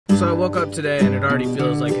So I woke up today and it already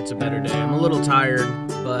feels like it's a better day. I'm a little tired,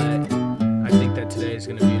 but I think that today is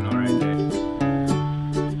going to be an alright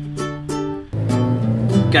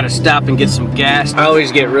day. Gotta stop and get some gas. I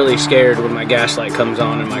always get really scared when my gas light comes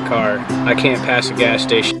on in my car. I can't pass a gas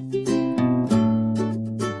station.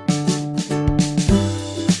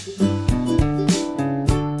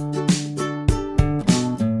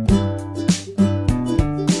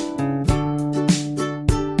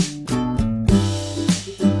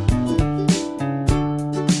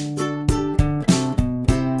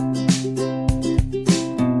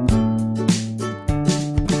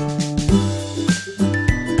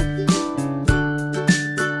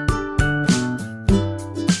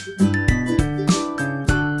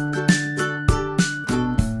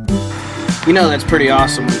 You know that's pretty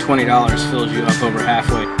awesome when $20 fills you up over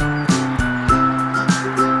halfway.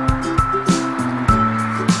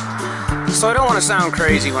 So I don't want to sound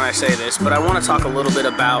crazy when I say this, but I want to talk a little bit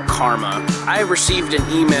about karma. I received an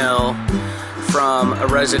email from a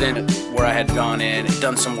resident where I had gone in and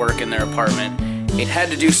done some work in their apartment. It had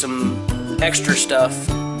to do some extra stuff,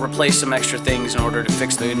 replace some extra things in order to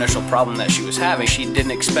fix the initial problem that she was having. She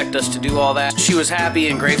didn't expect us to do all that. She was happy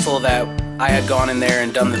and grateful that I had gone in there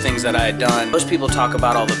and done the things that I had done. Most people talk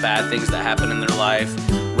about all the bad things that happen in their life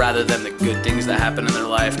rather than the good things that happen in their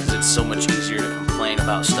life, because it's so much easier to complain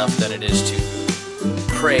about stuff than it is to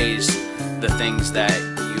praise the things that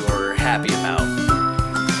you're happy about.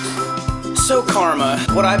 So karma,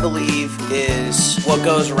 what I believe is what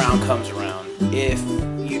goes around comes around. If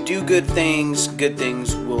you do good things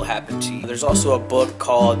will happen to you. There's also a book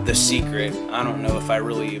called The Secret. I don't know if I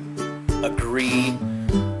really agree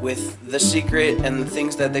with The Secret and the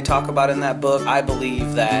things that they talk about in that book. I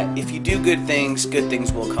believe that if you do good things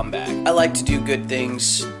will come back. I like to do good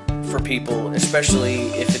things for people, especially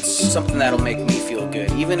if it's something that'll make me feel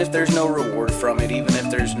good. Even if there's no reward from it, even if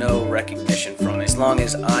there's no recognition from it, as long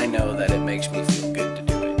as I know that it makes me feel good to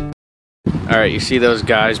do it. Alright, you see those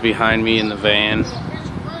guys behind me in the van?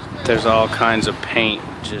 There's all kinds of paint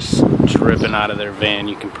just dripping out of their van.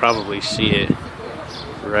 You can probably see it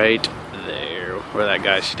right there where that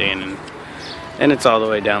guy's standing, and it's all the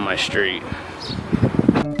way down my street.